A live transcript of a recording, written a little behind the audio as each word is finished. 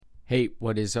Hey,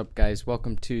 what is up, guys?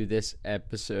 Welcome to this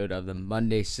episode of the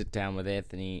Monday Sit Down with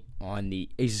Anthony on the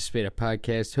Ep.78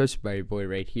 podcast, hosted by your boy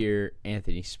right here,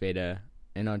 Anthony Spada.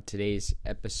 And on today's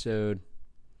episode,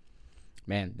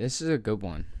 man, this is a good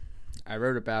one. I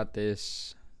wrote about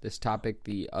this topic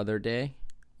the other day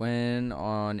when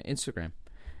on Instagram,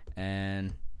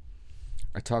 and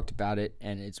I talked about it,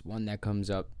 and it's one that comes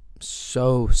up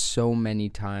so many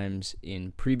times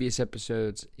in previous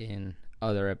episodes, in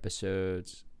other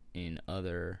episodes, in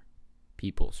other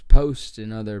people's posts,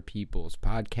 in other people's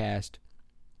podcast.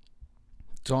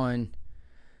 It's on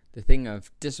the thing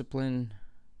of discipline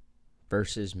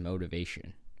versus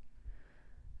motivation.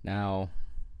 Now,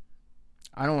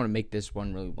 I don't want to make this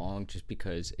one really long just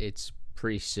because it's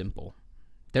pretty simple.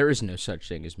 There is no such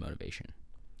thing as motivation.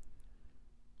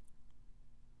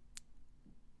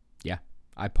 Yeah,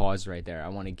 I paused right there. I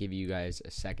want to give you guys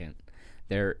a second.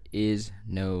 There is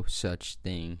no such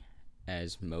thing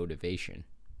as motivation.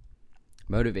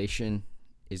 Motivation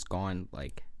is gone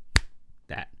like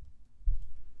that.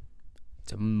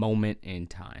 It's a moment in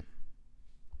time.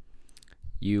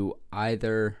 You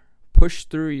either push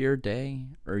through your day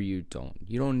or you don't.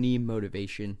 You don't need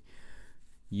motivation.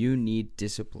 You need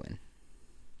discipline.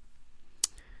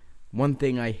 One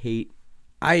thing I hate,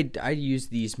 I use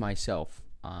these myself.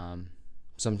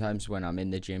 Sometimes when I'm in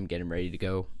the gym getting ready to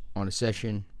go on a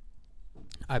session,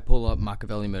 I pull up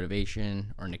Machiavelli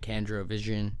Motivation or Nicandro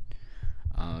Vision.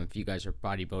 If you guys are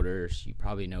bodybuilders, you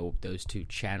probably know those two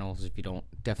channels. If you don't,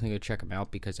 definitely go check them out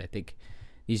because I think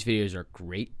these videos are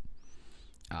great.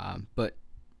 But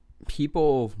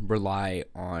people rely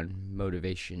on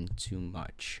motivation too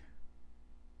much.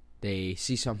 They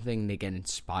see something, they get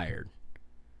inspired.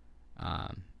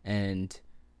 And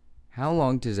how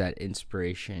long does that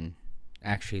inspiration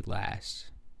actually last?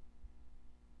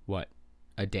 What?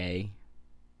 A day?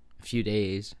 A few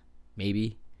days?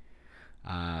 Maybe?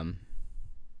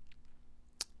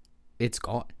 It's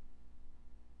gone.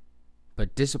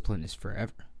 But discipline is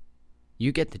forever.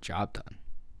 You get the job done.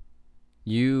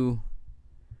 You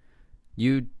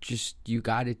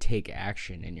gotta take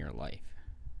action in your life.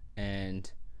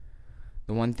 And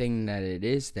the one thing that it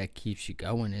is that keeps you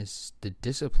going is the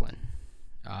discipline.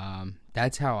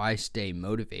 That's how I stay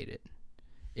motivated,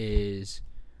 is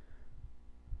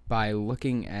by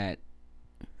looking at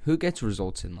who gets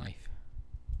results in life.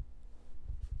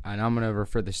 And I'm going to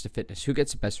refer this to fitness. Who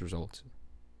gets the best results?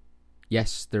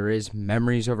 Yes, there is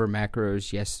memories over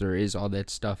macros. Yes, there is all that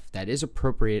stuff that is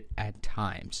appropriate at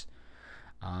times.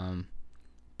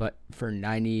 But for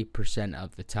 90%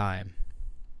 of the time,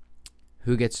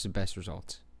 who gets the best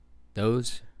results?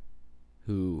 Those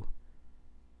who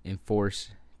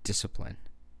enforce discipline.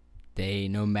 They,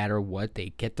 no matter what,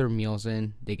 they get their meals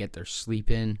in, they get their sleep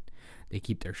in, they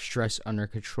keep their stress under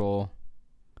control.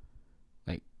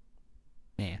 Like,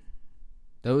 man,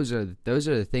 those are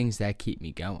the things that keep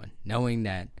me going, knowing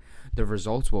that the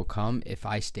results will come if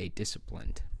I stay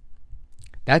disciplined.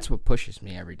 That's what pushes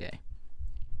me every day.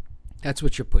 That's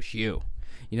what should push you.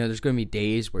 You know, there's going to be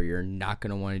days where you're not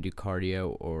going to want to do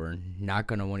cardio or not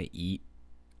going to want to eat,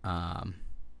 not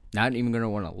even going to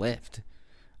want to lift.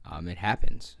 It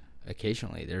happens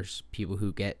occasionally. There's people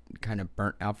who get kind of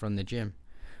burnt out from the gym.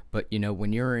 But, you know,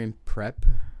 when you're in prep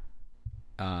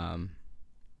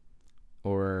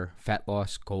or fat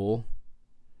loss goal,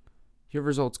 your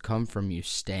results come from you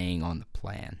staying on the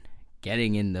plan,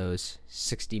 getting in those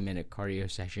 60-minute cardio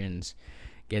sessions,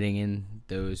 getting in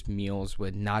those meals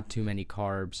with not too many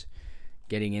carbs,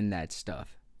 getting in that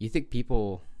stuff. You think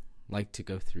people like to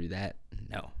go through that?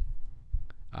 No.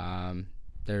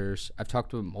 I've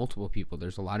talked to multiple people.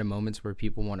 There's a lot of moments where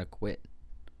people want to quit.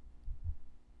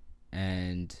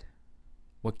 And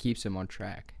what keeps them on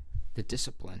track? The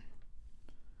discipline.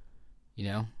 You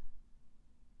know?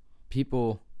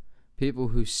 People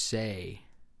who say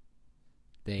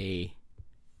they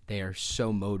are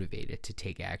so motivated to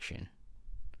take action,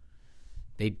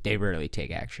 they rarely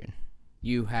take action.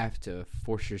 You have to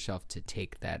force yourself to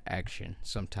take that action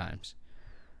sometimes.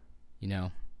 You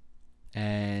know?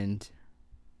 And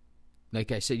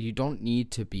like I said, you don't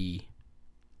need to be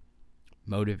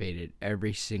motivated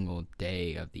every single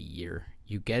day of the year.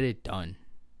 You get it done.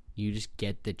 You just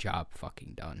get the job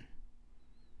fucking done.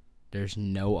 There's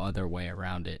no other way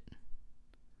around it.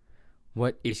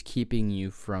 What is keeping you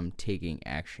from taking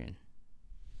action?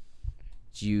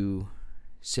 It's you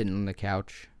sitting on the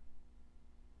couch.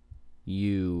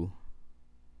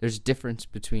 There's a difference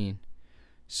between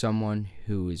someone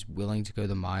who is willing to go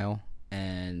the mile,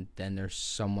 and then there's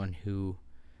someone who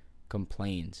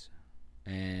complains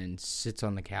and sits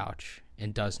on the couch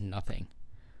and does nothing.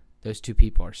 Those two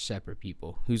people are separate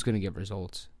people. Who's going to get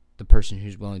results? the person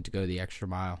who's willing to go the extra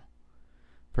mile,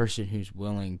 person who's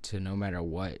willing to, no matter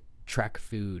what, track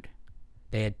food.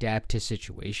 They adapt to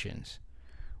situations.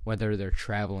 Whether they're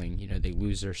traveling, they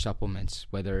lose their supplements.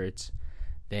 Whether it's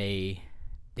they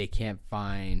can't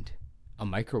find a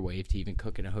microwave to even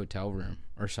cook in a hotel room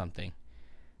or something.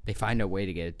 They find a way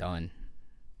to get it done.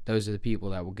 Those are the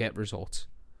people that will get results.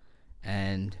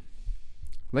 And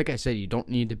like I said, you don't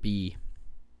need to be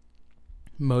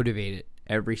motivated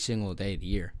every single day of the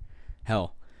year.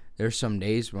 Hell, there's some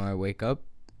days when I wake up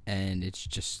and it's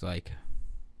just like,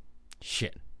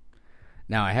 shit.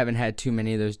 Now, I haven't had too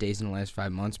many of those days in the last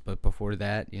 5 months, but before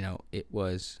that, it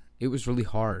was really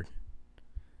hard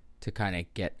to kind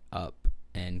of get up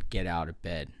and get out of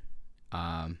bed.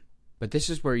 But this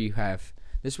is where you have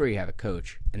a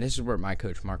coach, and this is where my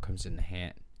coach Mark comes in the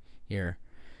hand. Here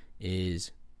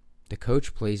is the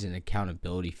coach plays an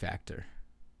accountability factor.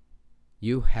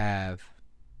 You have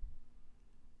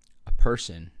a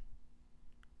person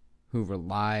who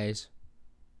relies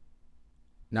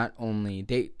not only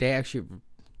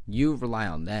you rely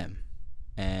on them,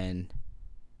 and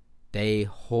they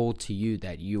hold to you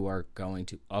that you are going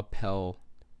to uphold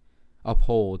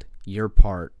your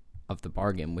part of the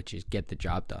bargain, which is get the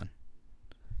job done.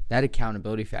 That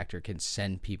accountability factor can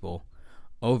send people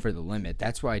over the limit.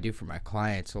 That's what I do for my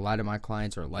clients. A lot of my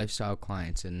clients are lifestyle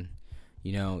clients, and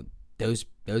those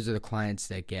are the clients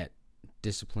that get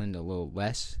disciplined a little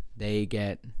less. They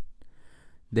get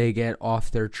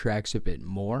off their tracks a bit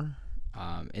more,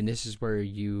 and this is where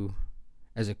you,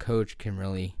 as a coach, can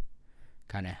really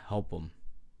kind of help them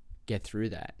get through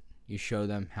that. You show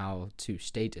them how to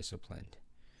stay disciplined.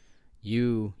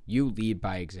 You lead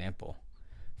by example.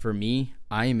 For me,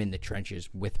 I am in the trenches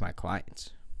with my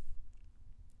clients.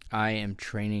 I am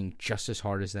training just as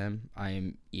hard as them. I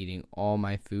am eating all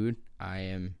my food. I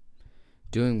am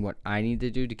doing what I need to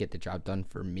do to get the job done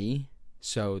for me,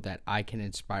 so that I can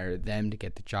inspire them to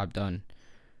get the job done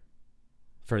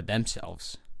for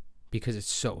themselves, because it's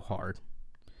so hard.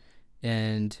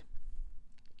 And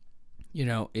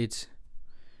it's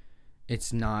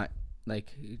not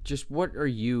like, just what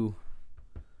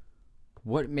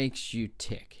makes you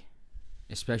tick,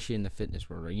 especially in the fitness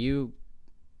world? Are you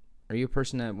a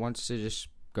person that wants to just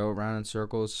go around in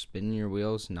circles, spinning your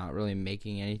wheels, not really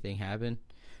making anything happen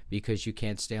because you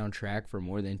can't stay on track for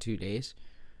more than 2 days?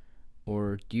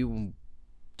 Or do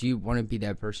you want to be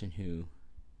that person who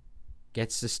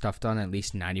gets the stuff done at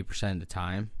least 90% of the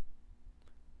time,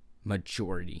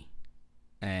 majority,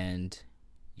 and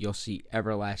you'll see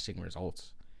everlasting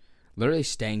results? Literally,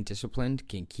 staying disciplined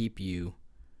can keep you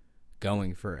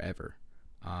going forever.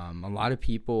 A lot of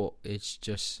people, it's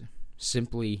just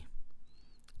simply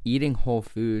eating whole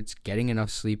foods, getting enough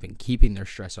sleep, and keeping their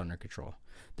stress under control.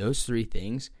 Those 3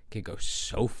 things can go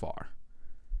so far.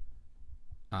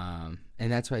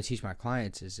 And that's what I teach my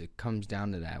clients, is it comes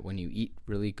down to that. When you eat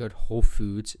really good whole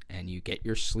foods and you get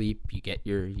your sleep,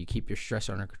 you keep your stress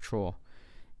under control,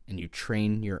 and you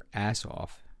train your ass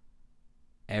off,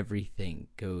 everything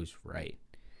goes right.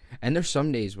 And there's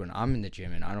some days when I'm in the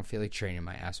gym and I don't feel like training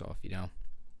my ass off,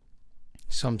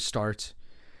 Some starts,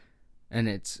 and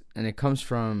it comes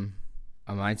from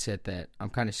a mindset that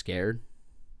I'm kind of scared.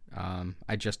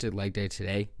 I just did leg day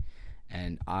today,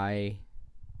 and I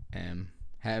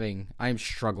am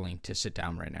struggling to sit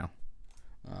down right now.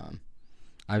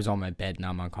 I was on my bed and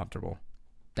I'm uncomfortable.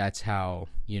 That's how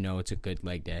it's a good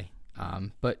leg day.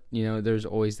 But there's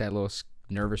always that little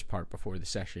nervous part before the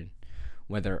session,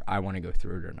 whether I want to go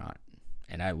through it or not.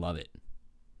 And I love it,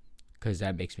 because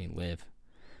that makes me live.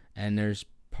 And there's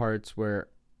parts where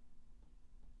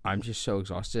I'm just so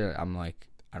exhausted, I'm like,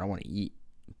 I don't want to eat.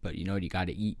 But you know what? You got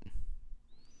to eat. You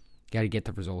got to get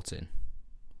the results in.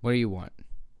 What do you want?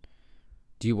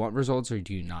 Do you want results or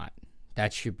do you not?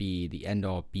 That should be the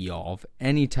end-all, be-all of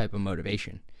any type of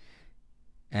motivation.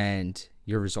 And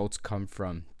your results come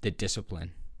from the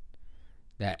discipline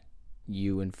that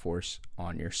you enforce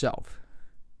on yourself.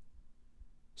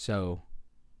 So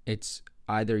it's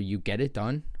either you get it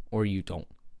done or you don't.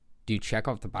 Do you check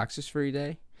off the boxes for your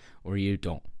day or you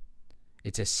don't?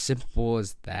 It's as simple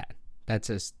as that.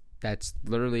 That's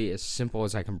literally as simple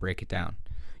as I can break it down.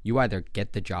 You either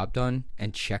get the job done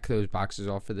and check those boxes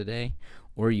off for the day,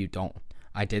 or you don't.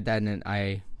 I did that, and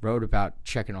I wrote about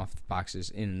checking off the boxes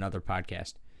in another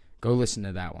podcast. Go listen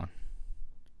to that one.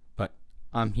 But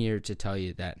I'm here to tell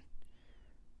you that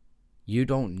you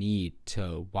don't need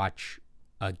to watch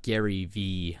a Gary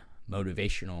V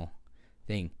motivational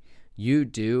thing. You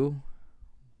do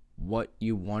what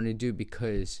you want to do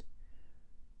because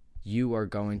you are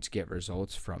going to get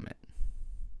results from it.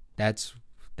 That's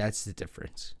the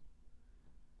difference.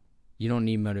 You don't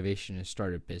need motivation to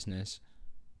start a business.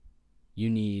 You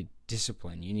need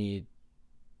discipline. You need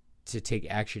to take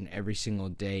action every single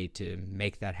day to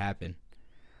make that happen.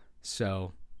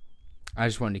 So I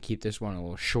just wanted to keep this one a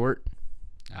little short.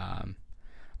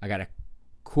 I got a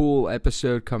cool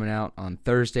episode coming out on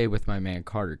Thursday with my man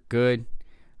Carter Good.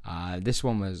 This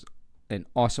one was an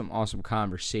awesome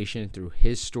conversation through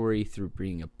his story, through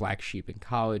being a black sheep in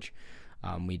college.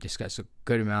 We discussed a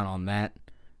good amount on that.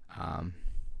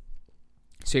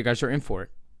 So you guys are in for it.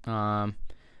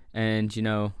 And,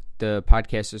 the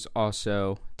podcast is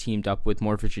also teamed up with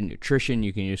More Virgin Nutrition.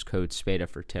 You can use code SPADA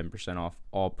for 10% off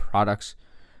all products,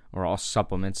 or all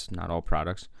supplements, not all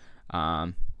products.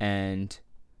 And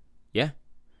yeah,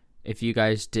 if you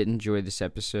guys did enjoy this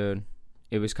episode,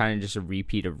 it was kind of just a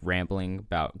repeat of rambling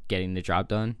about getting the job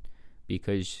done,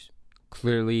 because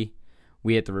clearly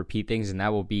we had to repeat things, and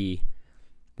that will be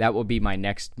my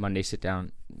next Monday sit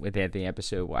down with Anthony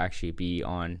episode. Will actually be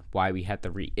on why we had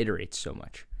to reiterate so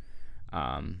much.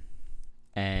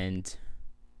 And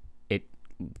it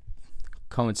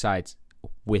coincides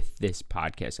with this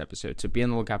podcast episode. So be on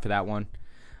the lookout for that one.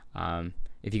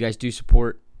 If you guys do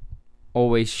support,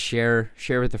 always share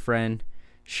with a friend,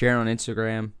 share on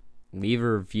Instagram, leave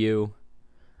a review.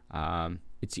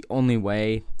 It's the only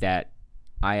way that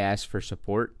I ask for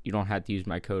support. You don't have to use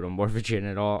my code on Morphagin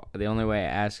at all. The only way I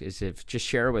ask is if just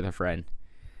share it with a friend.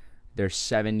 There's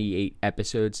 78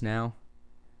 episodes now.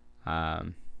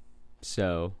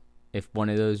 So if one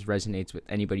of those resonates with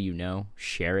anybody you know,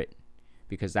 share it,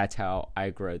 because that's how I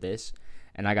grow this.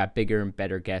 And I got bigger and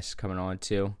better guests coming on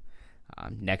too.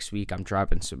 Next week I'm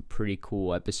dropping some pretty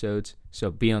cool episodes,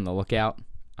 so be on the lookout.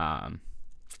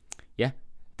 Yeah,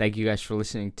 thank you guys for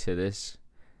listening to this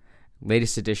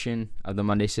latest edition of the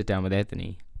Monday Sit Down with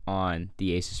Anthony on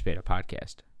the Ace of Spada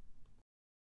podcast.